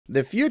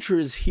The future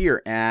is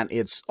here, and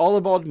it's all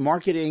about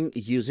marketing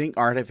using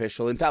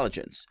artificial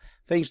intelligence.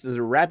 Thanks to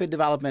the rapid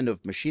development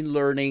of machine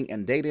learning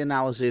and data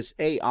analysis,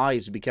 AI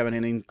is becoming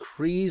an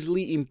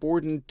increasingly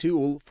important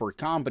tool for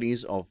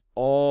companies of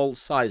all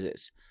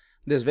sizes.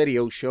 This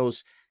video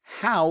shows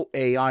how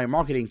AI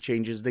marketing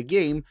changes the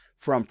game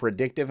from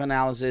predictive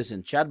analysis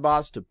and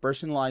chatbots to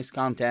personalized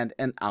content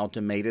and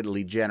automated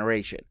lead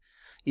generation.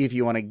 If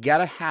you want to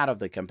get ahead of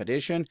the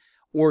competition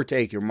or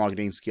take your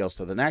marketing skills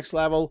to the next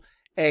level,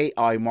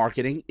 AI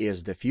marketing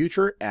is the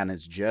future, and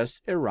it's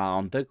just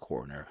around the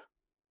corner.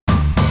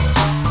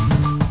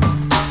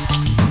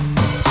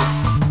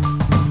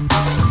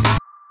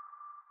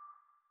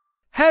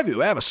 Have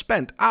you ever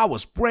spent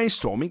hours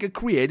brainstorming a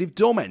creative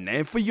domain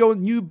name for your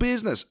new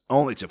business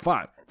only to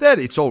find that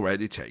it's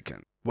already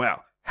taken?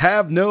 Well,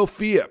 have no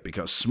fear,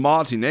 because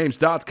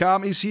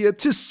smartynames.com is here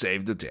to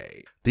save the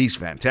day. This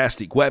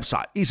fantastic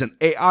website is an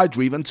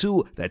AI-driven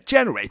tool that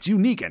generates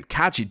unique and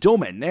catchy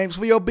domain names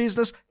for your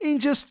business in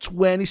just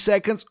 20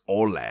 seconds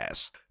or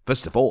less.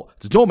 First of all,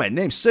 the domain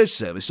name search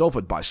service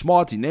offered by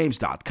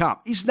smartynames.com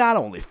is not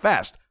only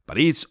fast, but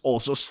it's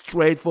also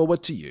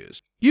straightforward to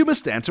use. You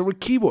must enter a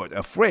keyword,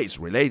 a phrase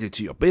related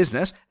to your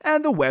business,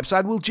 and the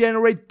website will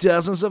generate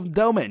dozens of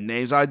domain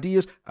names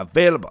ideas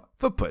available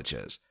for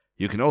purchase.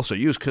 You can also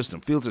use custom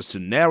filters to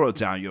narrow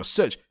down your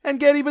search and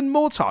get even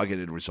more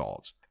targeted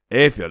results.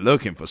 If you're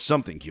looking for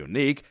something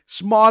unique,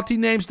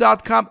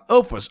 smartynames.com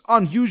offers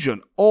unusual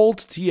alt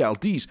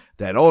TLDs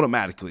that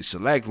automatically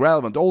select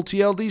relevant alt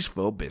TLDs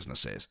for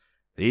businesses.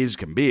 These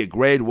can be a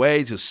great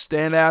way to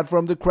stand out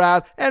from the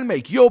crowd and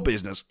make your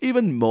business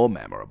even more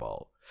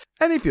memorable.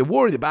 And if you're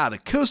worried about the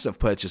cost of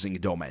purchasing a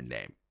domain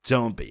name,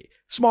 don't be.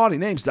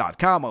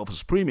 smartynames.com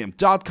offers premium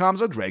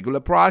 .coms at regular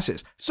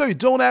prices, so you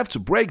don't have to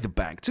break the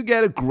bank to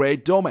get a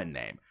great domain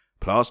name.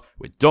 Plus,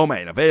 with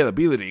domain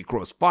availability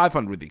across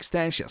 500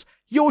 extensions,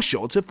 you're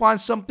sure to find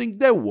something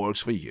that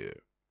works for you.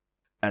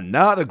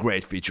 Another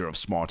great feature of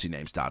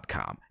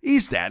smartynames.com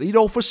is that it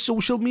offers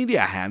social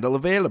media handle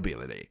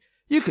availability.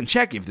 You can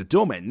check if the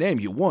domain name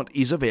you want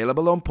is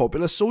available on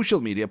popular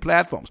social media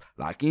platforms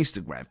like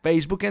Instagram,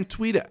 Facebook, and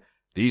Twitter.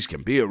 These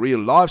can be a real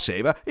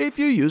lifesaver if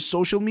you use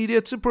social media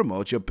to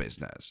promote your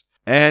business.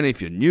 And if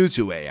you're new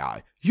to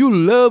AI, you'll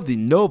love the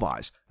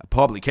Novice, a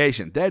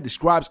publication that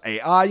describes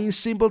AI in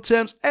simple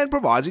terms and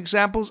provides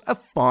examples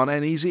of fun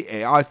and easy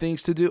AI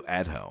things to do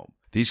at home.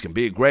 This can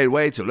be a great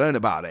way to learn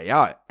about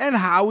AI and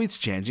how it's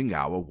changing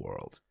our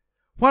world.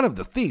 One of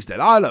the things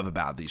that I love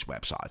about this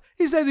website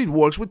is that it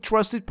works with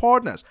trusted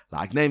partners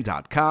like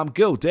Name.com,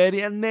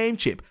 GoDaddy, and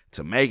Namecheap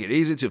to make it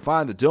easy to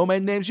find the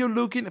domain names you're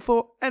looking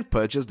for and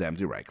purchase them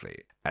directly.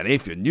 And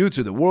if you're new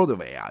to the world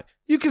of AI,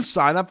 you can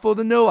sign up for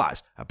the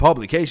Novice, a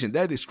publication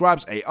that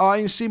describes AI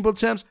in simple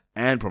terms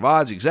and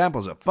provides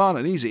examples of fun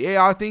and easy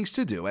AI things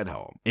to do at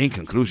home. In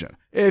conclusion,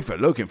 if you're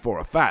looking for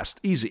a fast,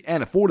 easy,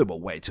 and affordable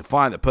way to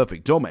find the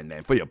perfect domain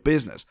name for your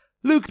business,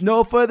 look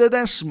no further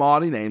than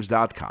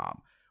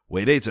smartynames.com.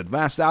 With its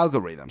advanced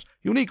algorithms,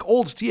 unique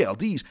alt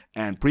TLDs,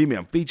 and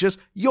premium features,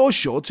 you're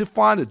sure to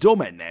find a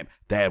domain name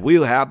that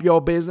will help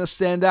your business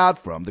stand out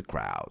from the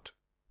crowd.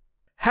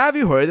 Have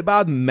you heard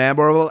about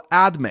Memorable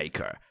Ad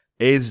Maker?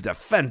 It's the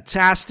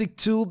fantastic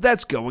tool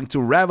that's going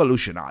to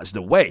revolutionize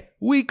the way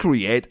we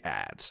create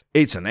ads.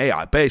 It's an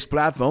AI-based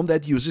platform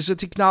that uses a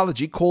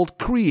technology called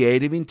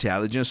Creative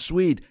Intelligence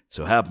Suite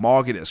to help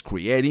marketers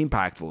create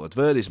impactful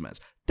advertisements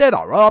that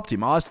are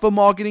optimized for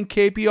marketing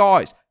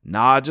KPIs,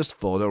 not just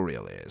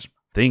photorealism.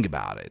 Think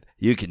about it.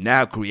 You can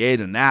now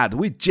create an ad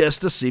with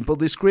just a simple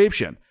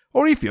description.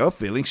 Or if you're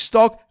feeling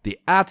stuck, the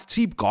ad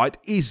tip guide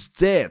is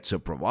there to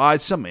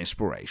provide some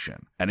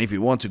inspiration. And if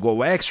you want to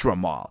go extra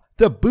mile,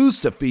 the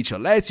booster feature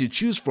lets you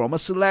choose from a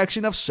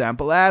selection of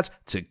sample ads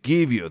to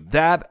give you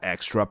that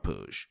extra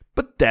push.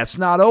 But that's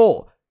not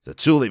all. The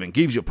tool even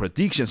gives you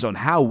predictions on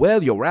how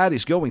well your ad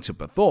is going to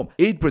perform.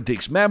 It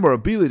predicts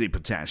memorability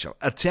potential,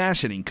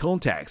 attention in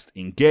context,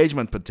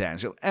 engagement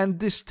potential, and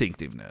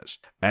distinctiveness.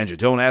 And you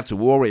don't have to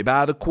worry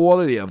about the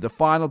quality of the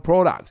final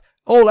product.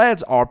 All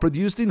ads are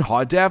produced in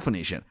high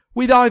definition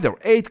with either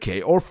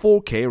 8K or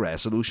 4K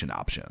resolution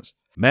options.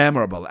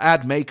 Memorable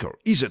Ad Maker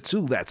is a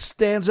tool that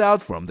stands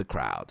out from the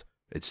crowd.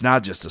 It's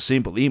not just a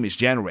simple image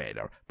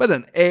generator, but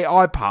an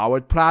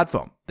AI-powered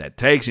platform that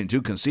takes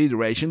into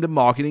consideration the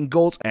marketing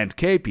goals and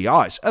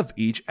KPIs of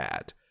each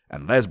ad.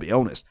 And let's be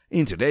honest,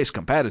 in today's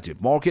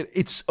competitive market,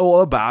 it's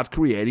all about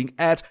creating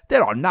ads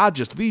that are not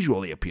just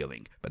visually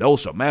appealing, but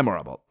also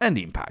memorable and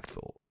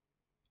impactful.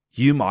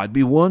 You might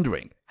be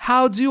wondering,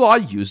 how do I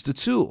use the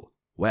tool?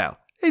 Well,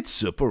 it's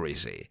super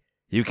easy.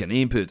 You can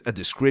input a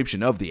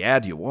description of the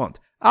ad you want,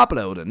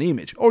 upload an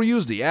image, or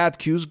use the ad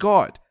cues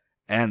guide.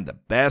 And the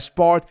best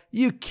part,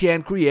 you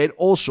can create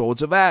all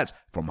sorts of ads,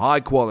 from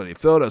high-quality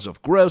photos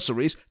of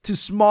groceries to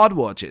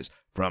smartwatches,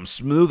 from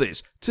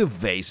smoothies to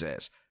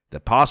vases. The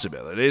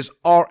possibilities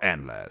are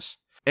endless.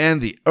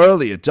 And the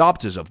early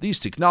adopters of this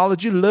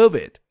technology love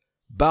it.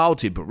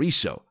 Bauti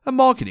Bariso, a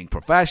marketing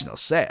professional,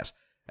 says,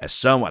 As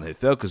someone who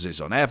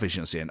focuses on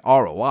efficiency and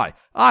ROI,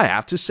 I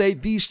have to say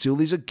this tool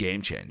is a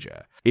game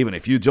changer. Even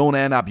if you don't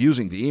end up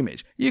using the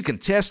image, you can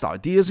test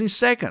ideas in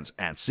seconds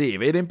and see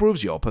if it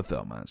improves your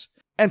performance.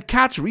 And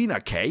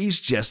Katerina K is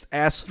just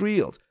as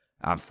thrilled.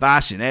 I'm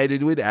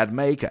fascinated with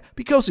AdMaker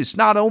because it's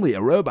not only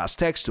a robust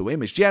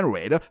text-to-image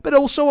generator, but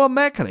also a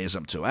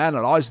mechanism to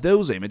analyze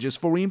those images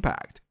for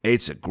impact.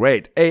 It's a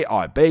great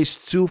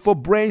AI-based tool for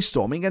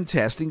brainstorming and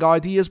testing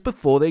ideas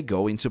before they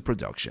go into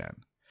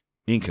production.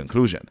 In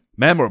conclusion,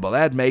 Memorable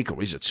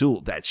AdMaker is a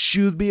tool that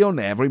should be on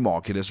every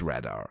marketer's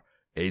radar.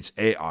 It's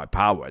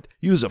AI-powered,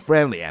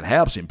 user-friendly, and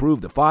helps improve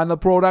the final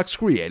product's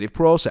creative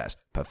process,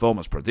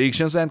 performance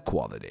predictions, and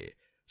quality.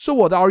 So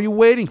what are you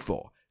waiting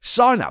for?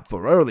 Sign up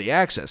for early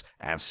access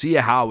and see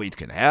how it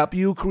can help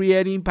you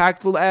create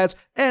impactful ads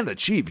and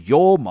achieve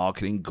your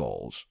marketing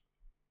goals.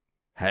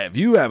 Have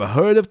you ever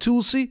heard of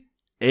Toolsy?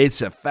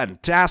 It's a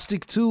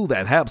fantastic tool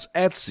that helps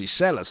Etsy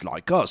sellers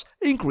like us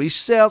increase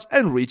sales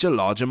and reach a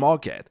larger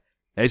market.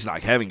 It's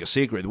like having a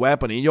secret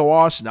weapon in your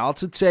arsenal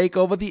to take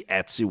over the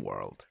Etsy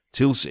world.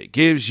 Toolsy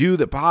gives you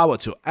the power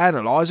to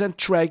analyze and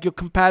track your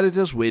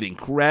competitors with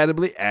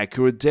incredibly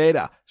accurate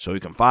data, so you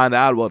can find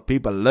out what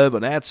people love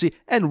on Etsy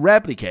and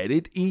replicate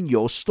it in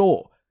your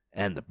store.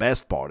 And the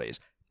best part is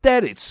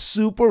that it's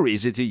super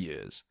easy to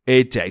use.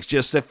 It takes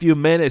just a few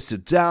minutes to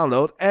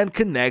download and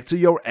connect to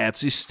your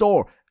Etsy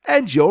store,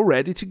 and you're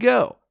ready to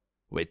go.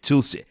 With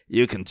Toolsy,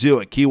 you can do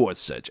a keyword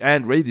search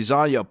and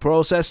redesign your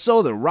process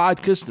so the right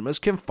customers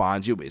can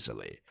find you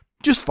easily.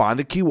 Just find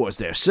the keywords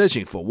they're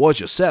searching for what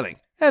you're selling,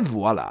 and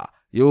voila,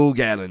 you'll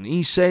get an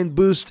insane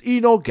boost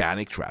in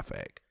organic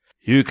traffic.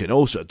 You can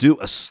also do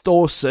a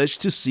store search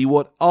to see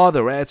what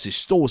other Etsy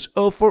stores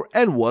offer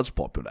and what's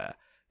popular.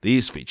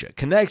 This feature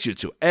connects you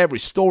to every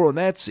store on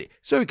Etsy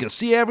so you can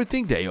see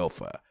everything they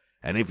offer.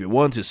 And if you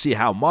want to see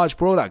how much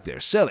product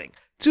they're selling,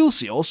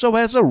 Toolsy also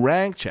has a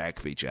rank check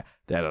feature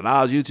that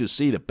allows you to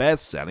see the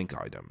best-selling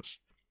items.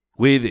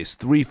 With these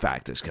three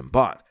factors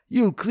combined,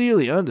 you'll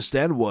clearly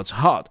understand what's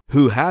hot,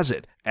 who has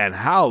it, and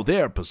how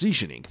they're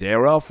positioning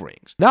their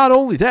offerings. Not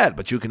only that,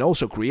 but you can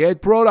also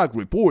create product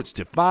reports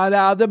to find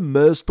out the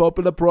most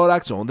popular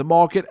products on the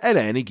market at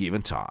any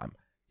given time.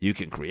 You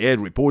can create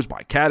reports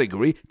by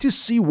category to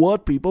see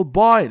what people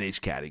buy in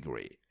each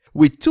category.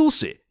 With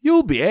Toolsy,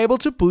 you'll be able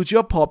to put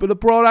your popular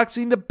products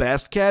in the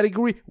best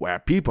category where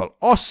people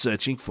are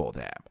searching for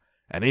them.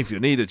 And if you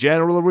need a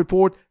general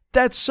report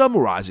that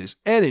summarizes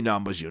any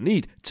numbers you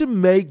need to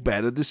make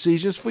better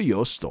decisions for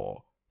your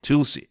store,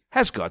 Toolsy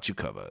has got you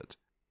covered.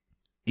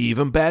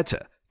 Even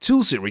better,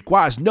 Toolsy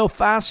requires no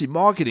fancy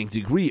marketing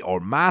degree or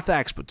math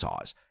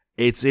expertise.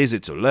 It's easy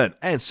to learn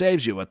and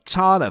saves you a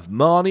ton of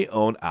money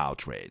on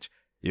outreach.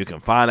 You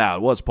can find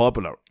out what's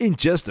popular in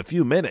just a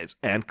few minutes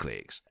and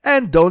clicks.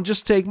 And don't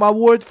just take my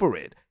word for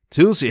it.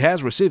 Toolsy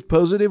has received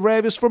positive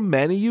reviews from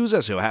many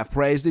users who have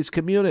praised its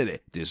community,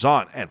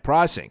 design, and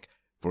pricing.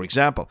 For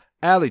example,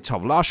 Ali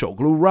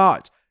Tavlashoglu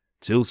writes,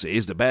 "Toolsy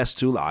is the best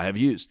tool I have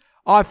used.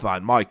 I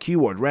find my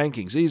keyword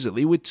rankings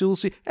easily with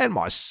Toolsy and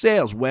my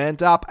sales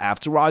went up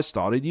after I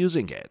started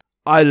using it.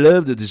 I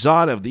love the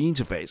design of the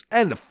interface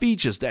and the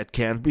features that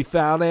can't be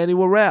found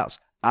anywhere else.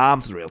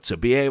 I'm thrilled to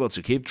be able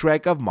to keep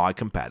track of my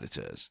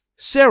competitors."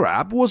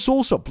 Serap was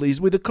also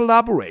pleased with the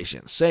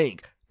collaboration,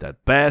 saying, "The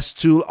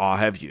best tool I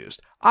have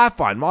used. I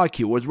find my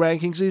keyword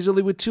rankings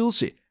easily with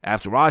Toolsy.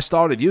 After I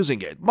started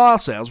using it, my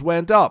sales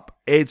went up.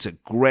 It's a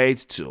great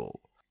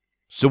tool."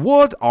 So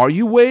what are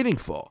you waiting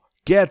for?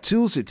 Get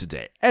Toolsy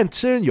today and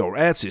turn your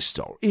Etsy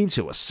store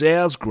into a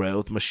sales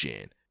growth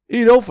machine.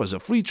 It offers a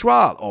free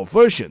trial or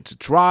version to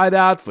try it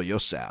out for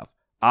yourself.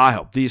 I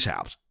hope this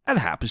helps, and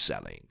happy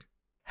selling.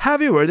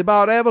 Have you heard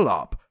about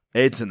Evelop?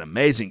 It's an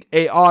amazing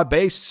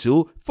AI-based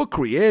tool for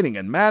creating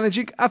and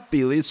managing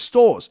affiliate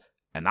stores,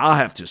 and I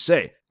have to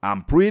say,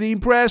 I'm pretty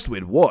impressed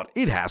with what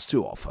it has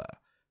to offer.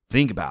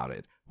 Think about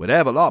it. With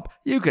Evelop,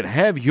 you can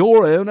have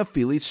your own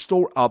affiliate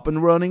store up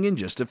and running in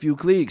just a few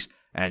clicks,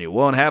 and you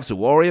won't have to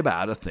worry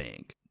about a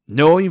thing.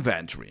 No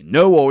inventory,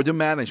 no order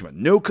management,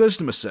 no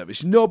customer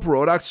service, no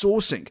product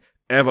sourcing.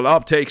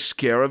 Evelop takes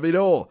care of it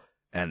all.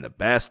 And the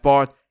best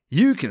part,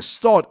 you can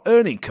start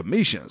earning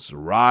commissions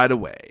right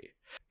away.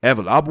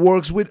 Evelop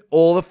works with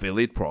all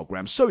affiliate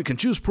programs, so you can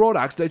choose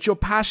products that you're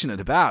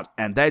passionate about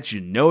and that you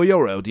know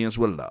your audience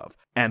will love.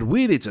 And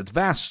with its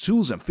advanced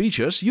tools and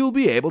features, you'll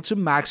be able to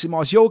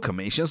maximize your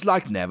commissions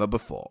like never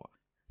before.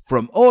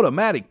 From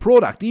automatic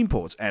product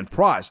imports and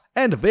price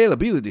and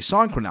availability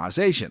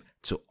synchronization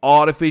to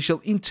artificial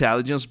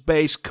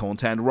intelligence-based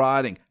content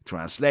writing,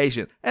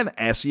 translation, and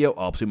SEO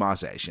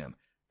optimization,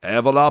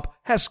 Evelop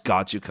has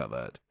got you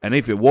covered. And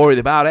if you're worried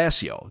about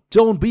SEO,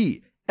 don't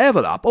be.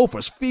 Evelop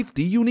offers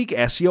 50 unique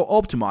SEO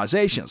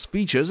optimizations,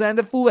 features, and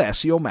a full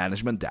SEO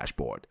management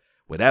dashboard.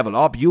 With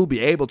Evelop, you'll be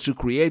able to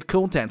create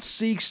content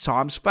 6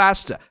 times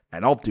faster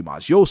and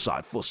optimize your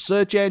site for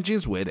search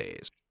engines with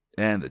ease.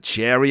 And the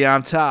cherry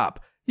on top,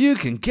 you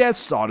can get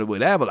started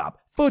with Evelop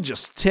for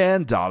just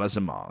 $10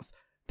 a month.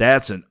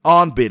 That's an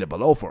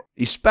unbeatable offer,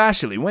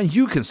 especially when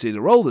you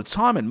consider all the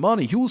time and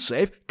money you'll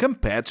save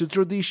compared to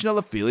traditional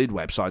affiliate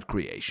website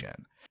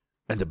creation.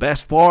 And the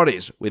best part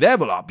is, with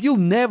EvelUp, you'll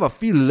never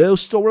feel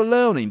lost or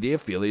alone in the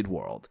affiliate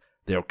world.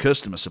 Their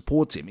customer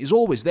support team is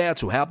always there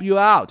to help you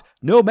out,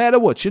 no matter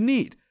what you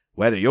need.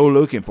 Whether you're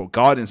looking for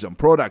guidance on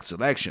product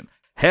selection,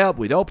 help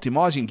with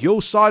optimizing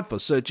your site for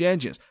search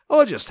engines,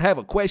 or just have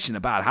a question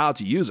about how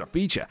to use a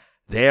feature,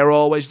 they're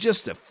always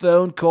just a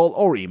phone call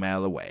or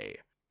email away.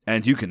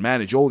 And you can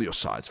manage all your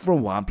sites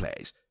from one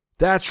place.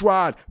 That's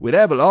right, with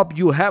EvelUp,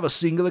 you'll have a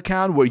single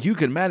account where you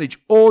can manage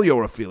all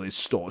your affiliate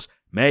stores,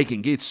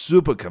 making it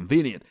super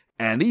convenient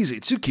and easy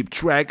to keep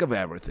track of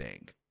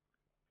everything.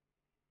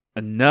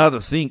 Another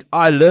thing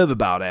I love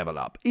about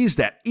EvelUp is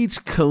that it's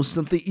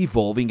constantly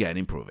evolving and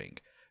improving.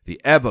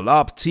 The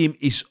EvelUp team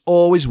is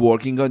always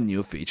working on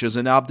new features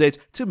and updates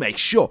to make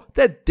sure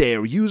that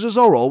their users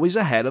are always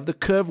ahead of the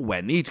curve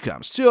when it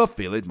comes to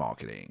affiliate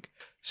marketing.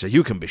 So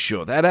you can be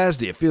sure that as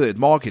the affiliate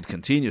market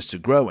continues to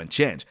grow and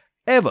change,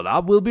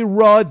 EvelUp will be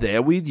right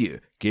there with you,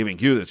 giving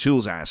you the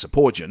tools and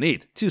support you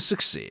need to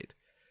succeed.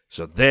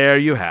 So there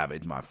you have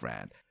it, my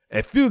friend.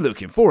 If you're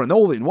looking for an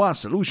all-in-one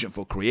solution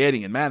for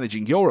creating and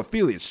managing your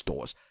affiliate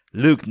stores,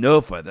 look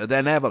no further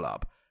than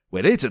EvelUp.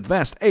 With its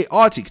advanced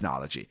AI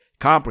technology,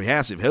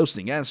 comprehensive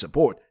hosting and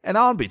support, and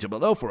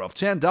unbeatable offer of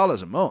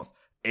 $10 a month,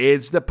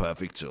 it's the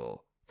perfect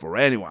tool for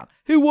anyone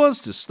who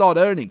wants to start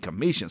earning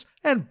commissions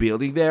and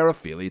building their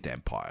affiliate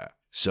empire.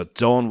 So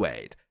don't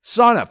wait.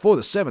 Sign up for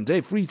the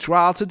 7-day free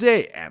trial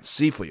today and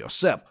see for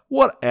yourself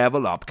what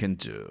EvelUp can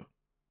do.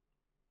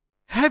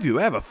 Have you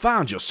ever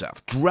found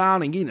yourself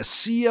drowning in a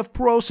sea of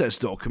process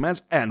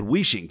documents and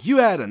wishing you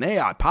had an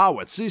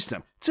AI-powered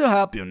system to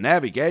help you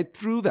navigate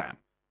through them?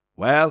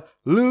 Well,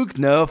 look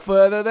no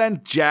further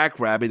than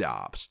Jackrabbit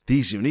Ops.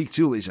 This unique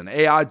tool is an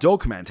AI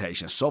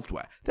documentation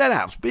software that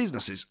helps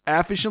businesses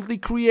efficiently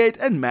create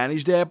and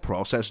manage their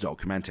process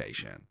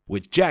documentation.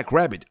 With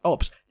Jackrabbit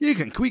Ops, you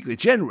can quickly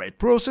generate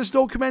process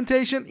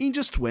documentation in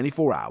just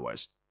 24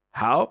 hours.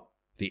 How?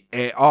 The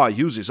AI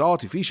uses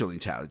artificial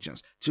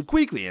intelligence to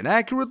quickly and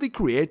accurately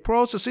create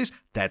processes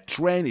that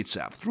train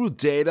itself through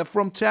data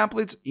from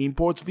templates,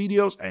 imports,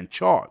 videos, and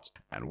charts.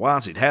 And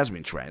once it has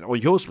been trained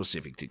on your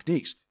specific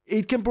techniques,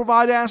 it can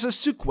provide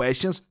answers to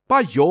questions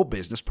by your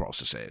business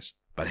processes.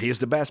 But here's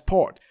the best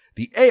part.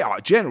 The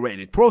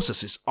AI-generated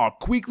processes are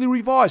quickly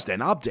revised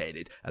and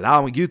updated,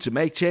 allowing you to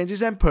make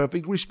changes and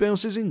perfect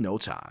responses in no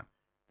time.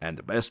 And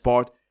the best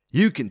part?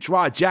 You can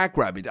try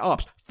Jackrabbit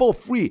Ops for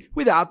free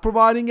without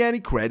providing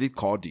any credit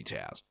card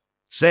details.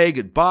 Say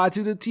goodbye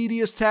to the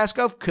tedious task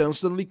of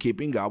constantly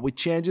keeping up with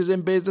changes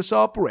in business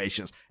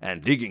operations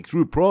and digging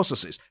through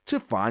processes to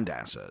find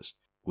answers.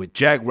 With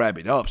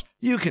Jackrabbit Ops,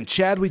 you can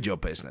chat with your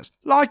business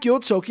like you're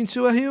talking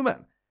to a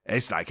human.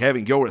 It's like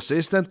having your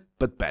assistant,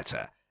 but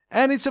better.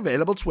 And it's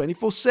available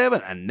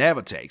 24/7 and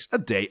never takes a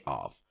day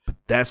off. But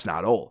that's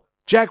not all.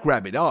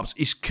 Jackrabbit Ops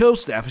is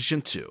cost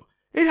efficient too.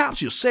 It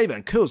helps you save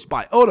on costs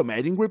by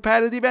automating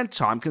repetitive and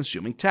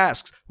time-consuming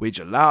tasks, which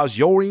allows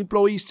your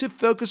employees to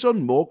focus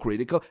on more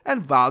critical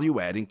and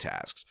value-adding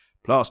tasks.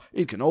 Plus,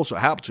 it can also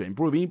help to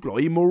improve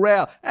employee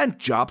morale and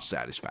job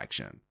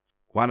satisfaction.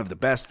 One of the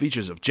best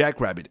features of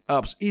Jackrabbit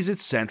Ops is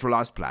its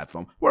centralized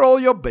platform where all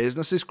your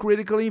business's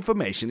critical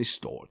information is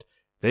stored.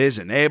 This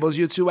enables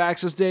you to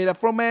access data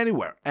from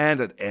anywhere and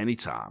at any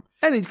time,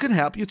 and it can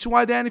help you to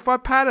identify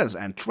patterns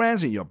and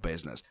trends in your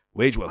business,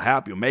 which will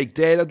help you make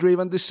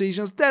data-driven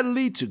decisions that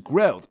lead to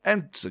growth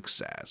and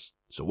success.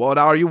 So what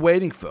are you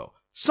waiting for?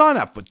 Sign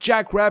up for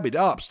Jackrabbit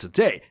Ops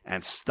today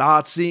and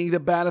start seeing the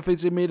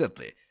benefits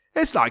immediately.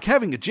 It's like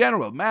having a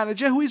general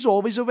manager who is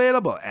always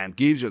available and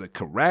gives you the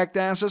correct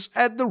answers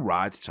at the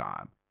right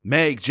time.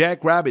 Make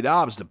Jackrabbit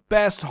Ops the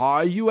best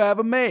hire you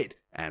ever made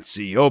and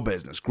see your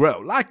business grow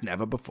like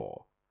never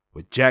before.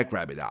 With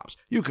Jackrabbit Ops,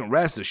 you can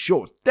rest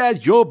assured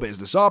that your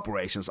business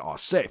operations are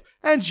safe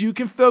and you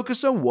can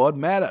focus on what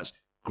matters,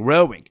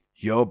 growing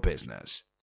your business.